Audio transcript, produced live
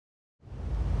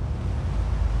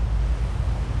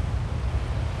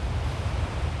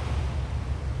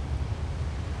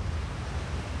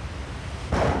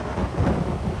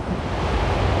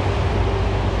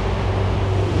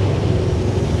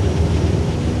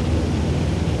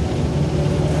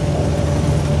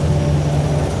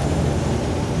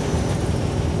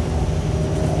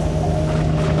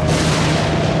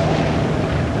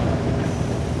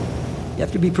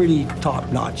be pretty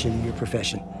top-notch in your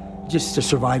profession, just to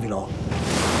survive it all.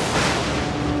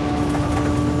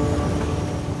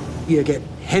 You get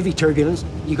heavy turbulence,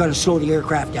 you got to slow the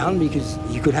aircraft down because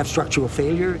you could have structural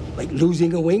failure, like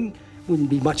losing a wing wouldn't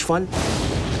be much fun.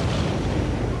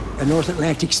 A North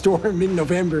Atlantic storm in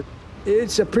November,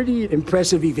 it's a pretty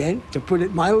impressive event, to put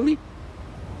it mildly.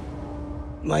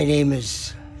 My name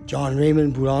is John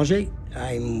Raymond Boulanger.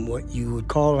 I'm what you would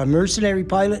call a mercenary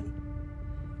pilot.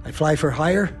 I fly for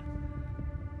hire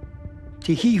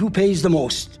to he who pays the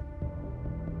most.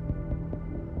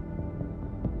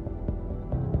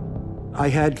 I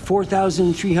had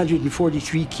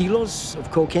 4,343 kilos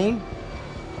of cocaine,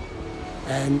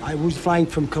 and I was flying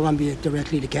from Colombia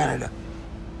directly to Canada.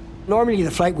 Normally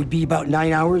the flight would be about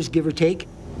 9 hours, give or take.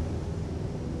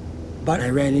 But I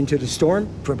ran into the storm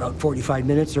for about 45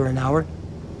 minutes or an hour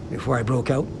before I broke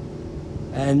out.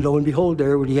 And lo and behold,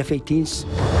 there were the F-18s.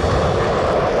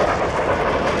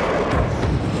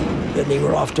 Then they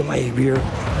were off to my rear.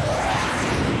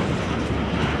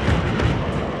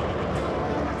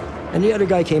 And the other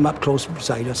guy came up close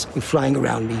beside us, flying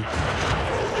around me,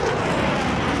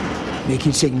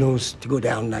 making signals to go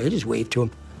down. And I just waved to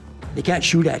him. They can't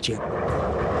shoot at you.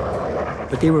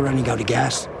 But they were running out of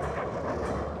gas.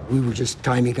 We were just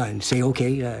timing and say,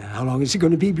 okay, how long is it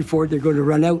going to be before they're going to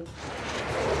run out?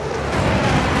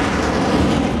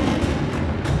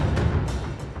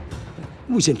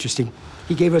 It was interesting.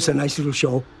 He gave us a nice little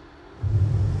show.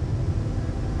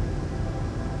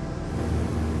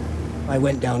 I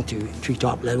went down to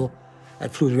treetop level. I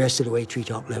flew the rest of the way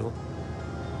treetop level.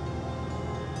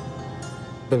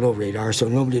 Below radar, so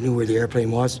nobody knew where the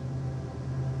airplane was.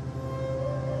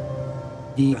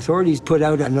 The authorities put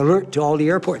out an alert to all the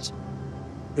airports.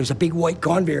 There's a big white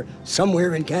conveyor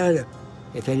somewhere in Canada,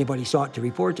 if anybody sought to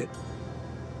report it.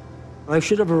 I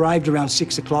should have arrived around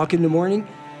 6 o'clock in the morning,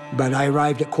 but I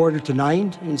arrived at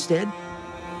 8:45 instead.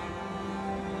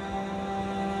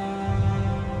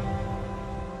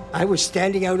 I was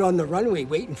standing out on the runway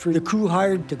waiting for the crew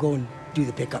hired to go and do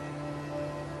the pickup.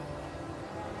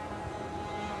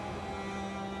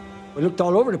 I looked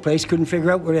all over the place, couldn't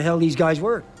figure out where the hell these guys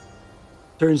were.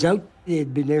 Turns out they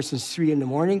had been there since 3 in the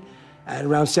morning. At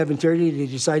around 7:30, they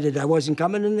decided I wasn't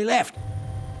coming and they left.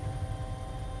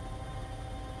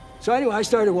 So anyway, I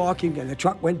started walking and a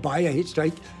truck went by, I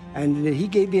hitchhiked, and he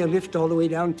gave me a lift all the way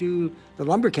down to the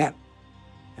lumber camp.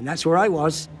 And that's where I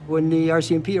was when the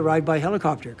RCMP arrived by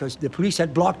helicopter, because the police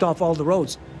had blocked off all the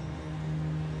roads.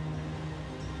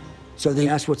 So they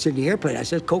asked what's in the airplane. I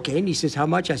said, cocaine. He says, how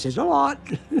much? I says, a lot.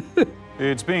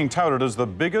 It's being touted as the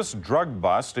biggest drug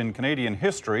bust in Canadian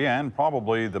history and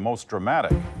probably the most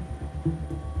dramatic.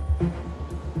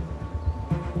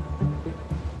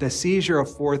 The seizure of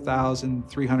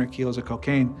 4,300 kilos of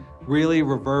cocaine really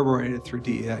reverberated through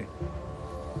DEA.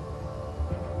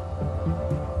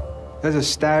 That's a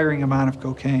staggering amount of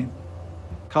cocaine,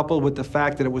 coupled with the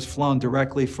fact that it was flown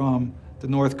directly from the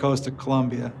north coast of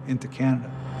Colombia into Canada.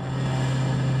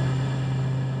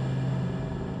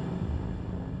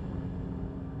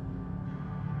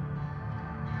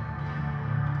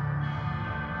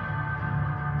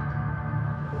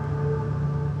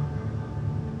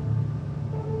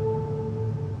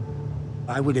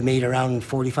 I would have made around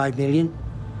 45 million.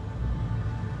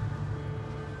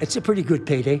 It's a pretty good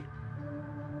payday.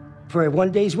 For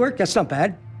one day's work, that's not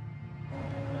bad.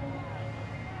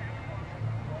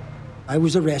 I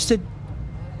was arrested,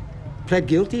 pled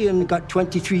guilty, and got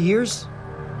 23 years.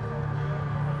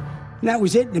 And that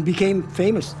was it, and became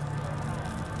famous.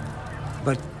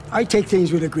 But I take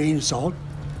things with a grain of salt.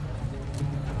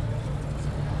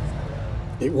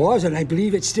 It was, and I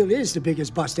believe it still is, the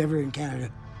biggest bust ever in Canada.